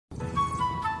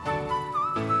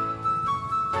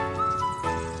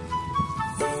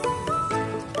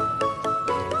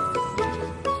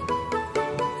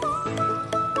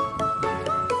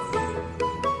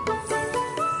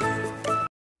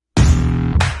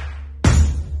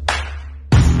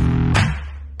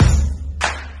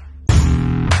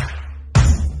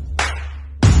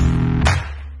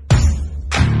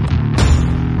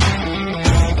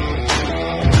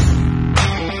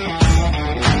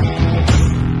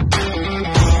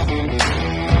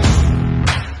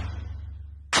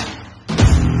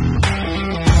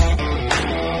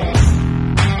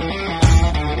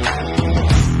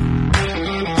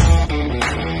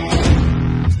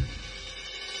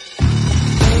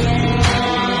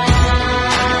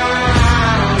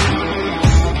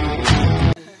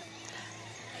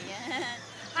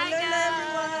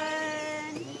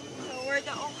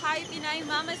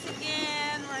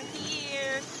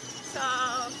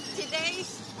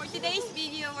For today's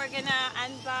video, we're gonna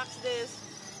unbox this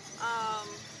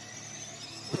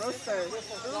roaster.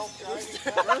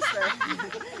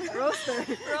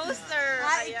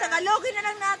 Ay, Tagalogin na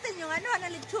lang natin yung ano,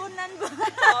 lechonan ba?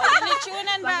 Oh, yung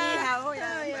lechonan ba? Bagihaw.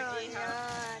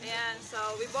 Ayan, so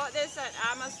we bought this at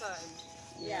Amazon.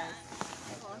 Yeah.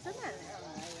 Oh, saan na?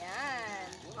 Ayan.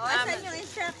 Oh, saan yung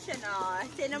instruction? Oh,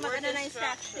 sino magana na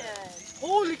instruction?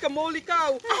 Holy kamoli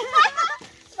cow!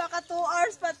 Baka 2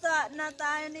 hours pa na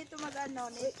tayo nito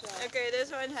mag-ano nito. Okay, this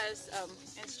one has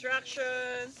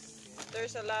instructions.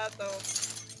 There's a lot of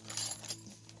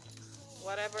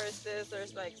whatever is this.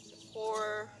 There's like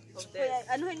 4 of this. Kaya,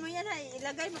 anuhin mo yan ha,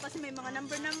 ilagay mo kasi may mga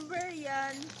number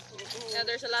yan. Yeah,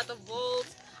 there's a lot of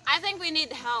bolts. I think we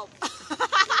need help.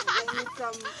 We need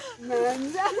some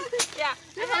men. Yeah,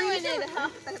 I think we need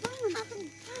help.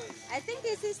 I think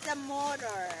this is the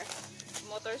motor.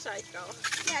 Motorcycle.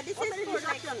 Yeah, this is for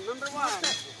like number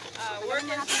 1. Work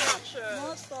instruction.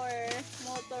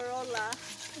 Motorola.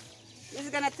 This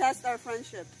is gonna test our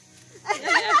friendship.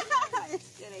 Yeah.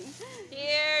 Just kidding.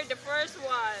 Here, the first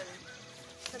one.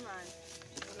 Come on.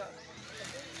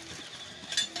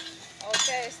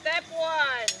 Okay, step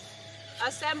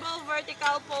 1. Assemble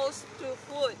vertical post to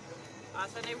foot.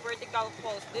 Asan yung vertical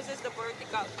post? This is the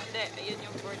vertical. Hindi, ayun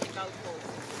yung vertical post.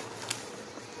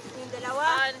 Yung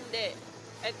dalawa? Hindi.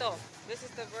 Ito. This is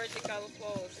the vertical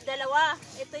post. Dalawa.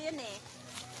 Ito yun eh.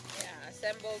 Yeah,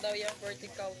 assemble daw yung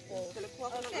vertical post.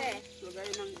 Okay. Lagay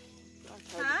ng...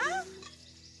 Ha?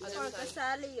 Other Or side.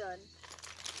 kasali yun?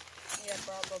 Yeah,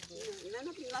 probably.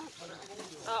 Inanap yung lahat.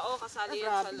 Oo, kasali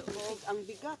yun sa Grabe, loob. ang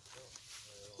bigat.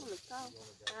 Holy cow.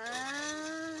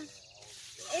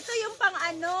 Ito yung pang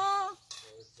ano?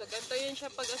 So, ganito yun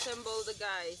siya pag-assemble the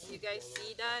guys. You guys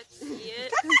see that? See it?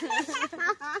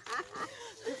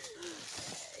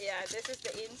 Yeah, this is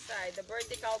the inside, the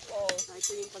vertical post.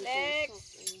 Ito yung pang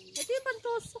Next! Ito yung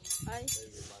pantusok. Ay.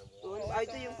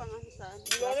 ito yung pang ano saan.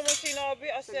 Di ba naman sinabi,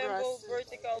 assemble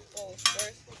vertical post.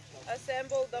 First,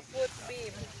 assemble the foot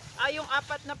beam. Yung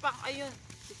apat na pang, ayun.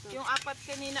 Yung apat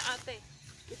kanina ate.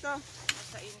 Ito.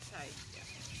 Nasa inside. Yeah.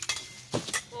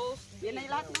 Post beam. Yan ay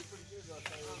lahat na.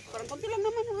 Parang konti lang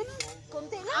naman yung ano.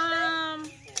 Kunti lang.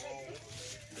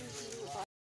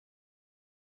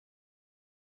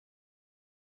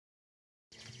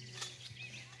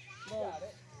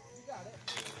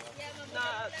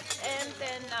 Nuts and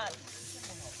 10 nuts.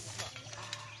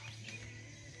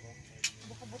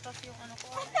 Baka butas yung ano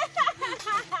ko.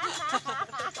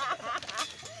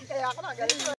 Kaya ako na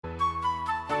galit.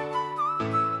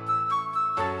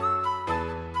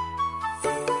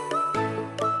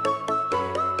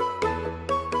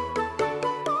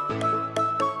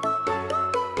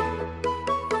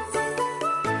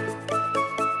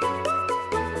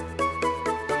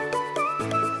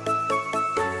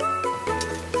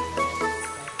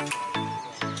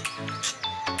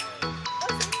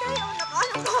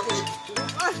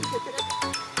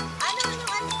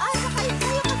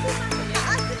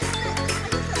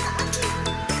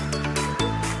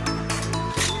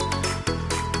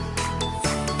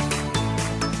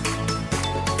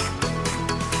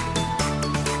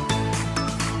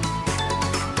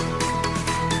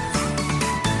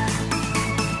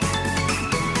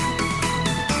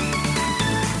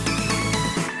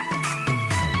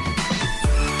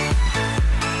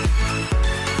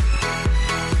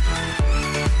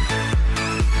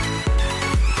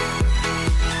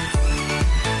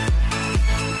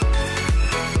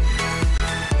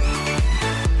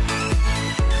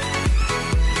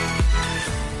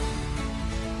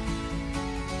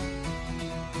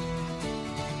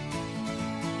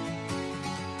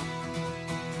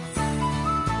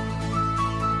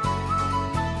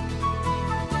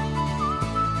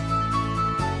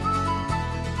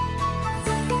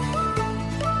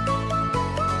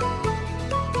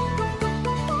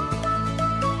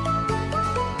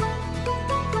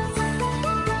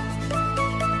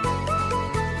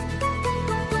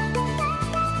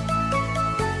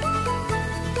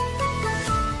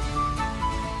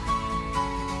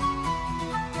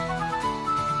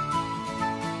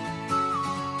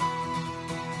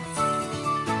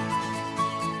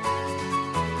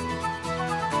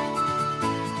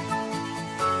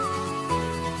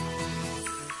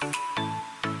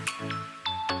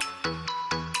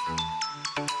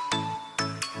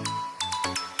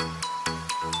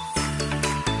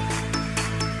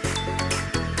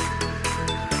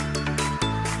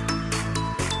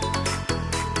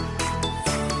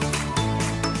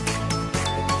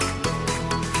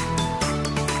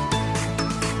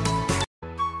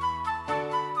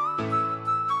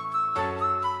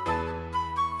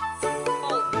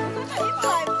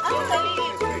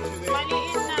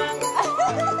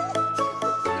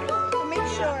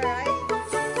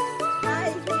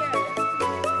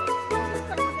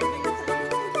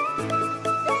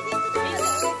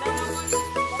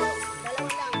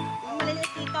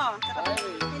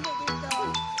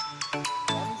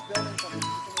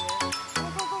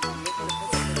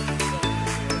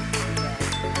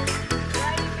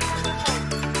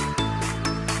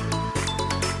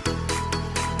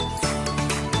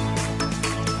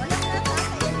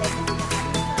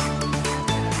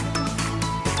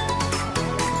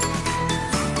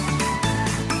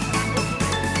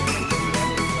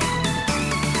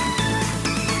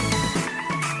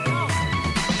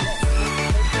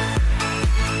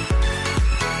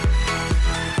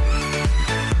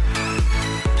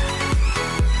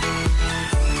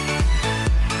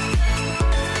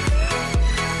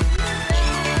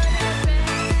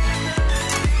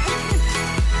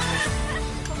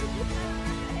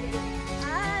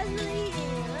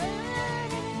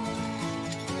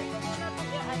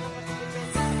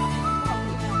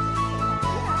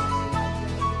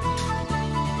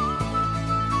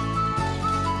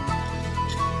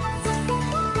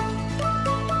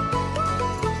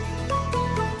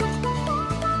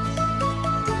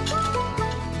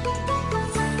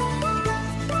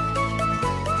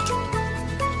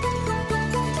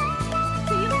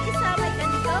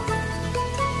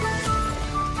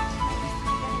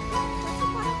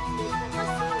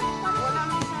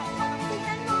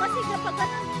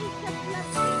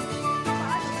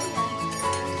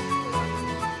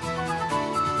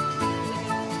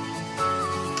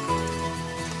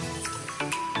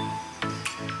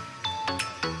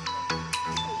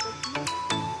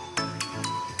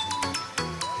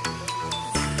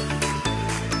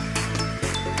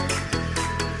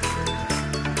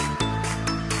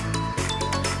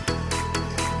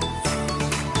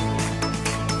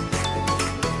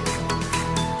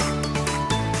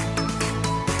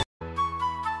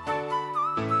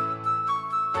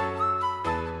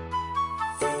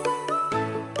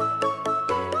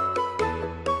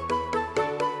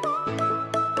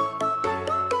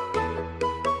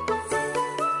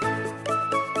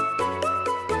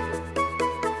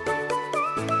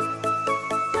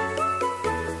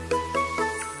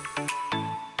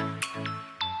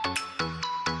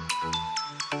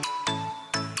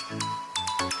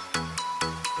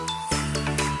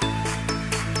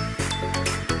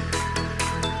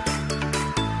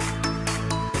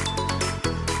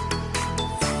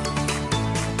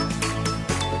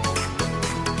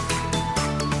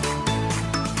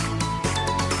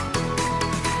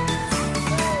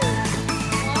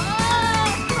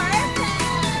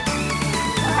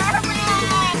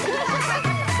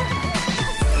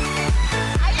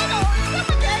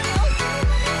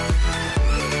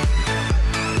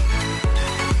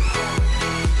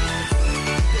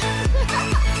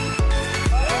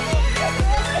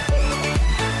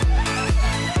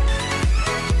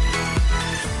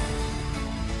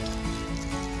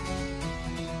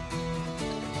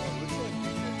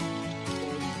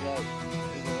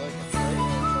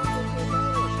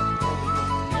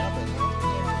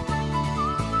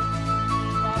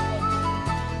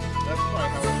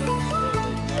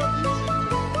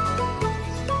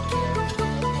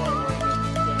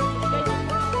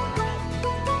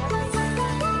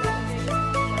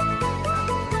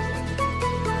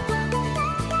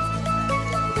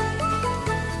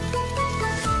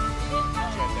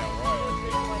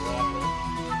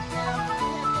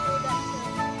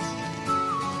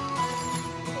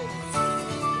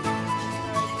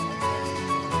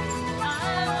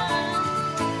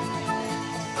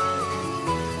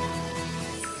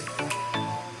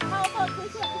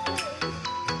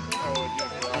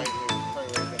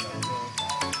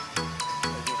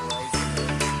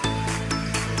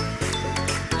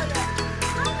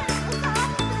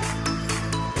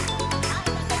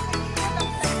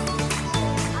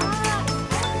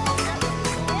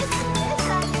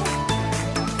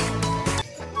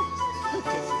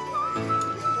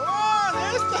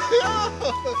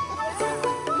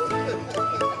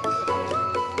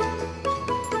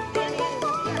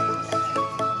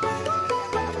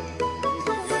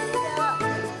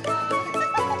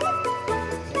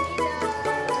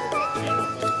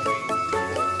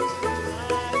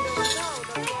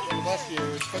 Unless you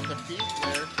put the feet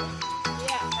there.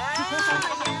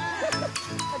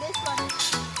 For this one.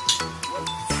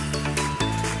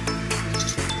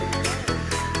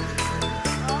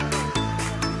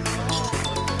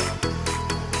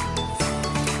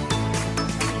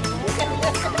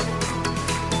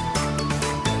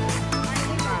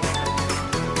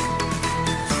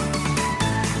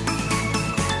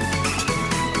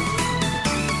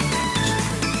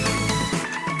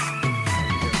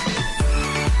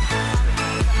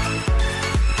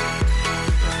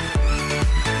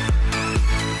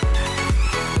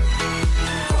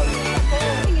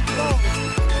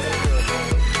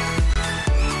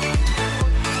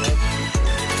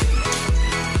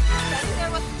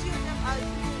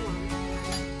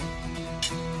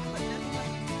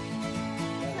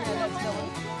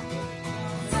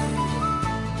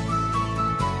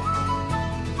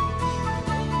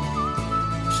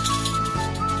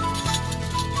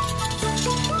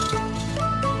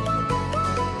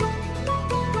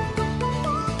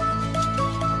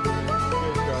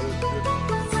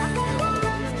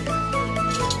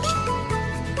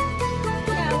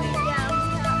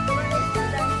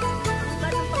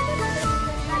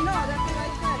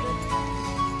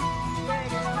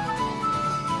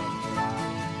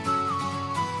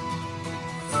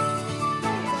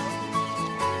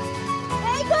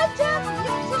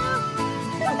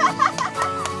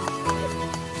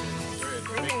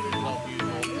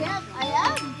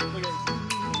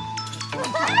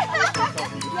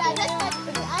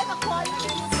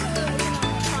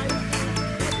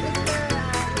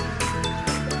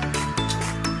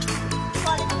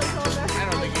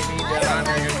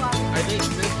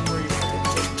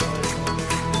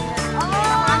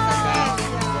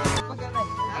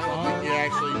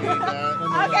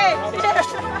 Okay.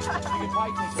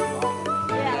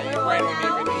 Yeah, you're right,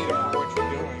 don't even need it for what you're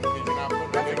doing because you're not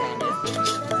putting a thing on there.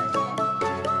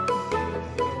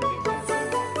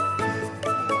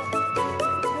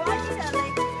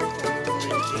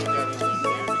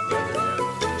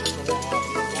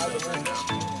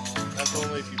 That's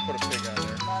only if you put a pig on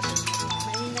there.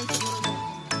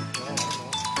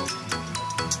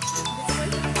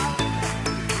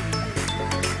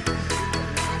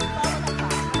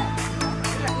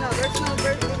 No, there's no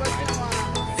bird.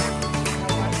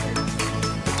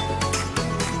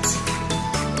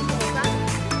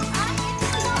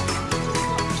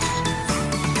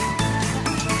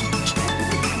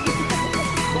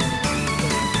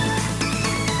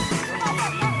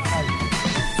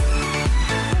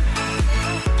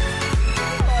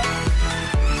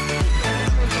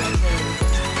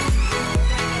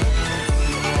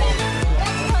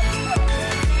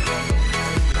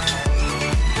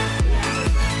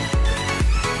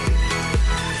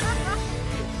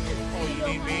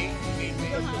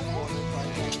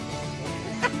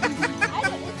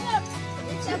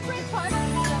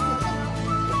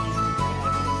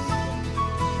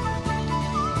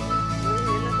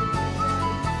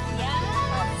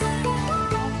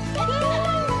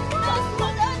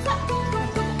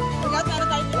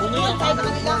 Only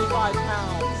 125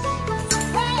 pounds.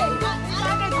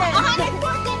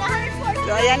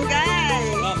 So, ayan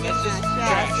guys. That's just Siya,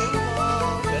 trash. simple.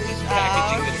 That's just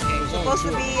packaging that it came Supposed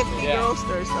to be a pig Yeah.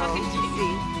 roaster, so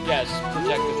see. Yes,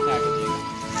 protective packaging.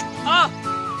 Oh,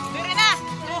 dire na.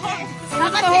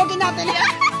 Nakahogin natin.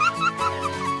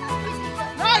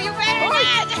 No, you better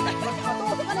not.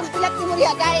 Matuto ka ng bilat ni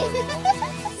Muria, guys.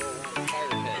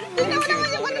 Tingnan mo naman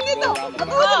yung ano nito.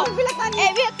 Matuto ka ng bilatan.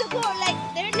 We have to go like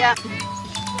there. Yeah.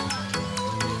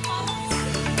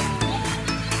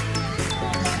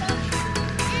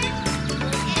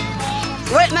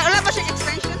 Wait, wala ba siyang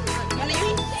extension? Ano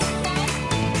yun?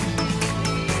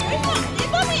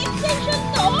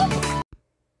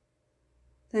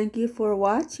 Thank you for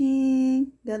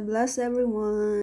watching. God bless everyone.